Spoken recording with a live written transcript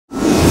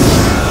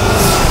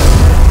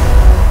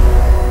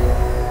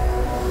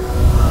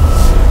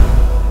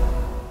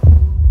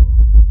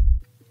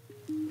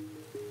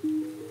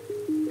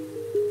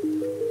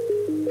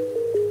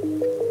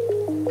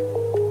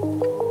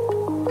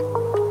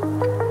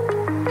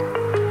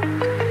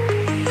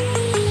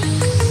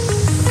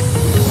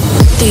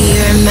Do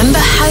you remember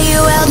how you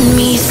held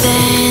me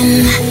then?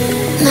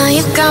 Now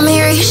you got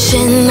me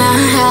reaching out.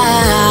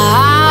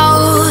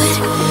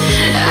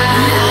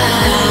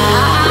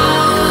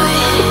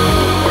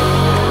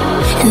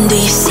 And do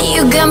you see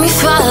you got me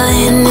falling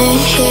in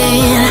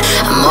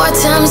more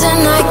times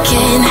than I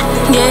can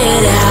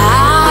get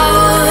out.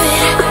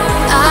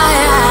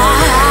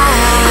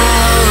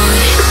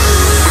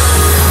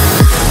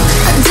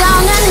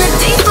 Down in the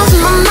deep of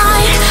my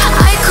mind,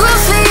 I crawl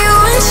for you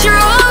and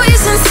you're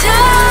always inside.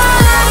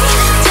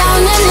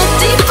 Down in the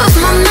deep of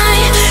my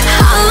mind,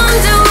 how long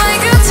do I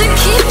got to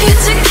keep you,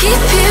 to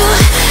keep you?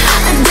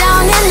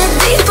 Down in the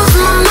deep of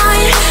my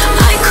mind,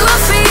 I crawl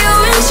for you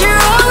and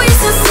you're always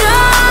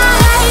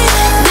inside.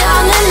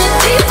 Down in the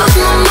deep of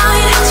my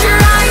mind,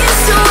 trying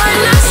so hard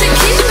not to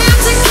keep you,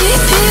 to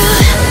keep you.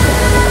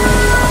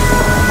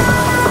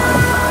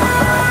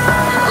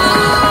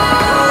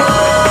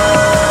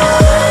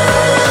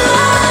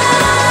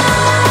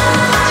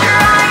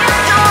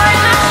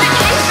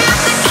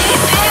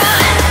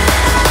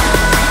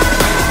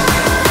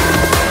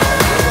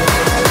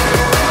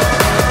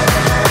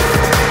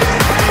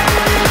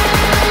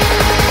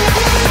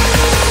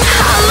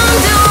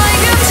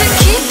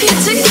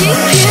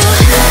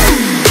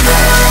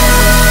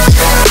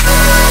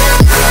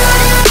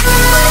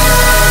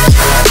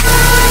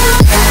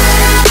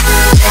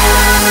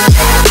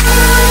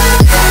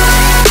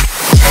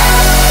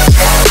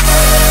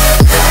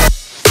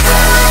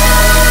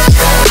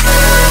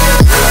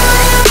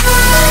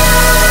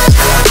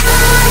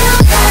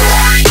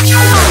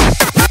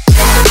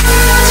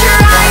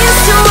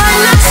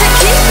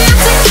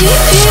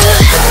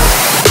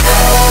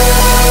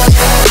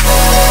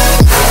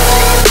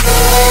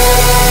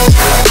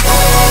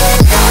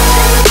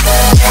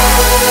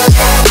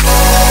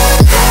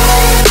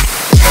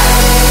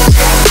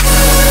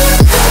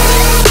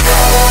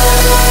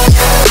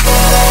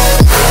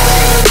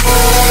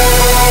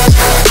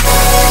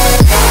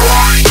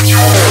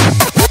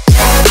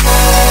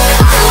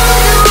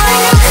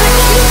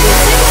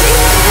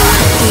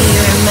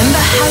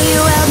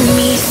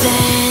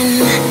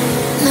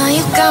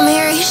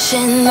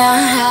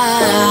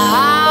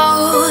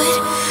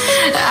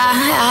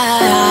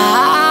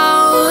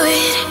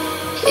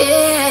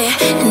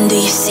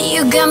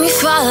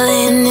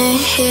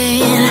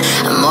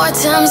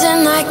 Times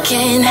and I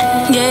can't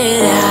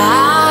get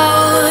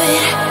out.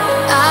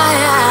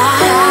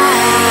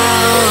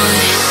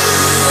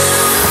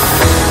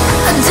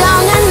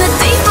 Down in the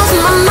deep of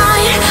my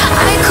mind,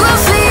 I crawl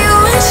for you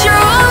and you're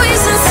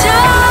always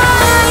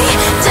inside.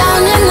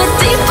 Down in the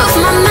deep of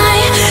my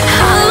mind,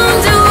 how long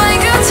do I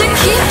got to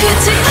keep you,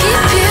 to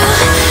keep you?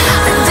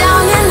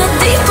 Down in the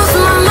deep of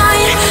my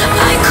mind,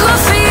 I crawl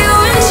for you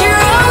and you're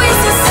always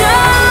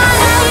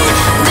inside.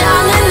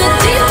 Down in the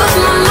deep of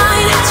my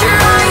mind,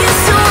 trying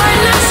so hard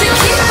not to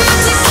keep you,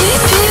 to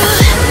keep you.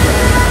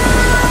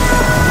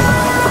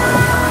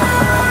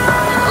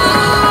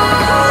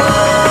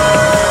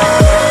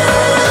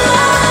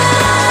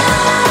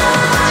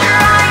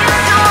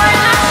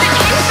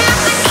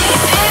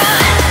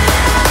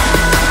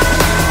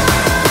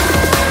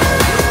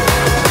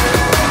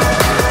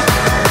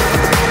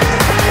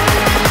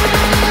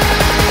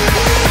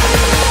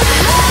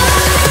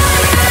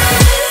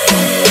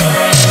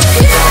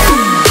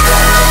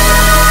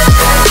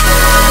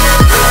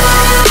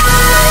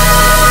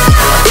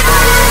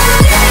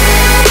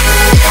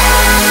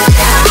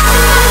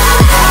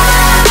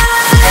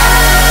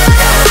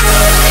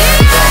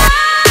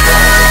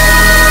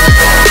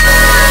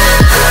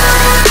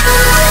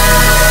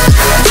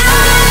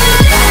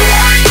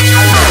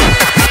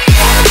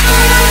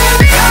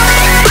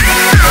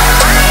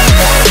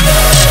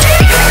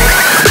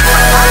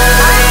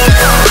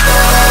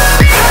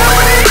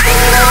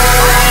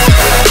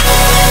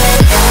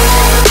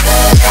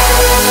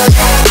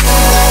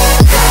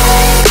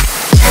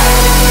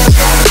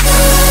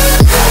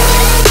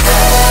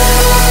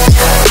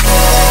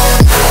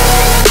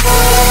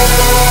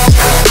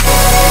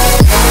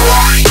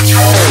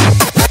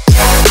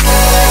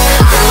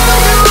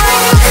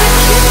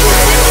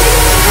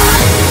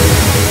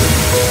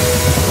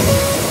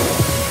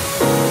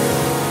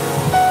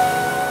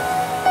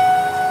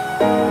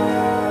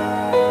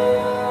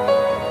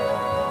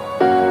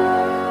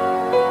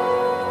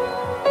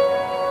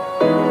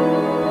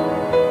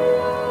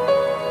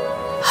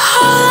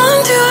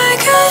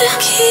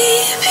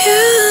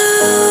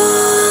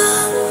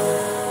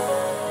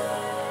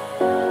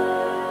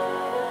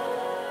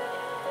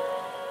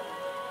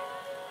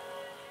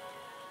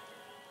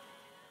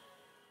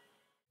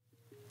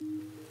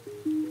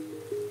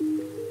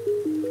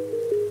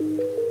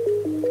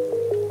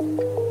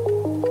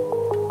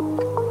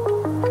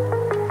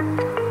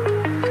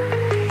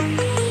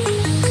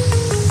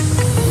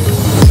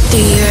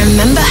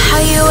 Remember how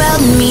you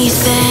held me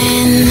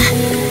then?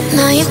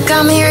 Now you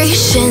got me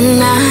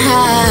reaching out.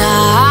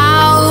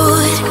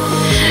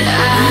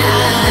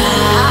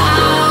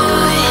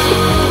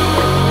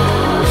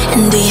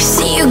 And do you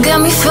see you got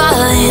me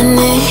falling in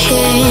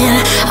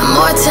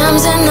more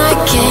times than I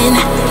can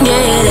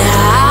get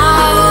out.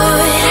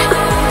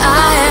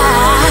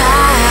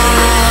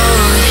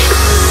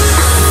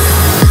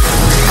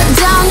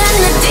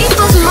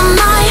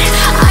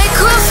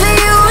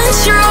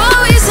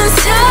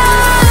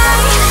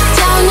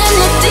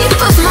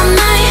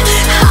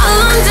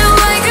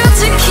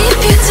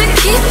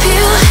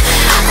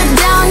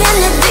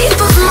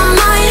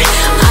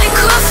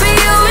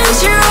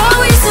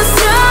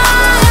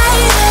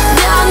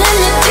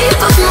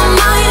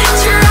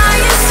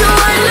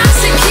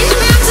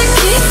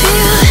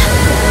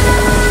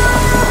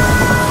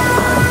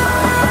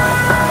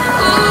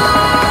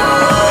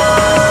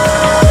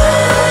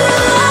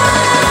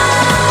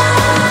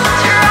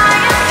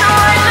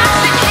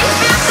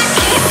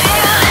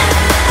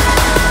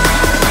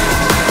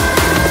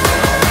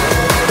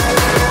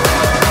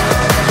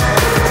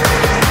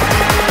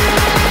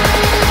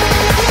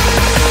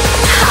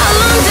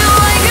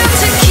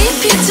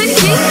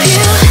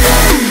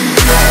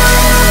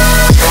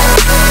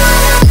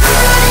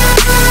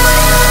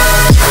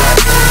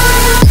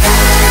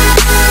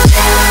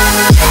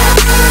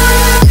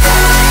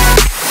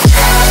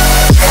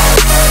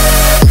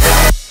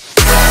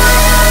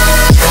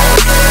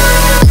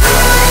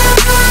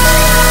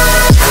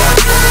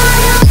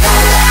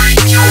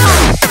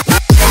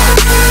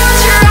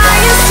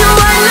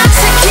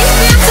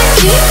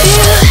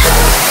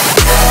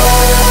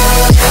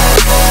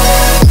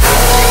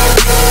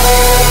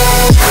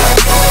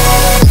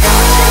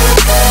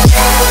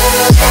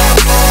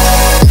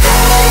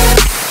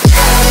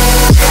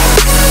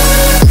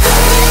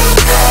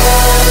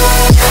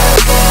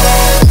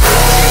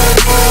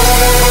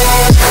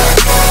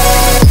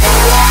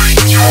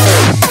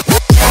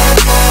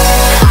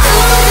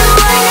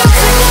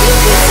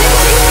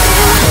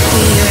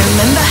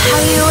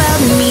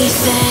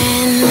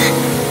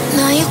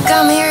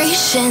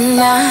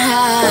 Yeah.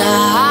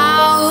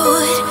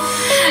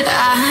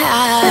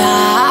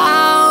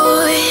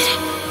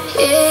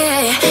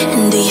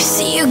 And do you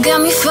see you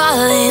got me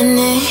falling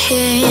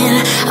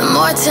in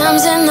more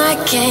times than I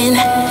can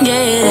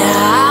get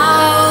out?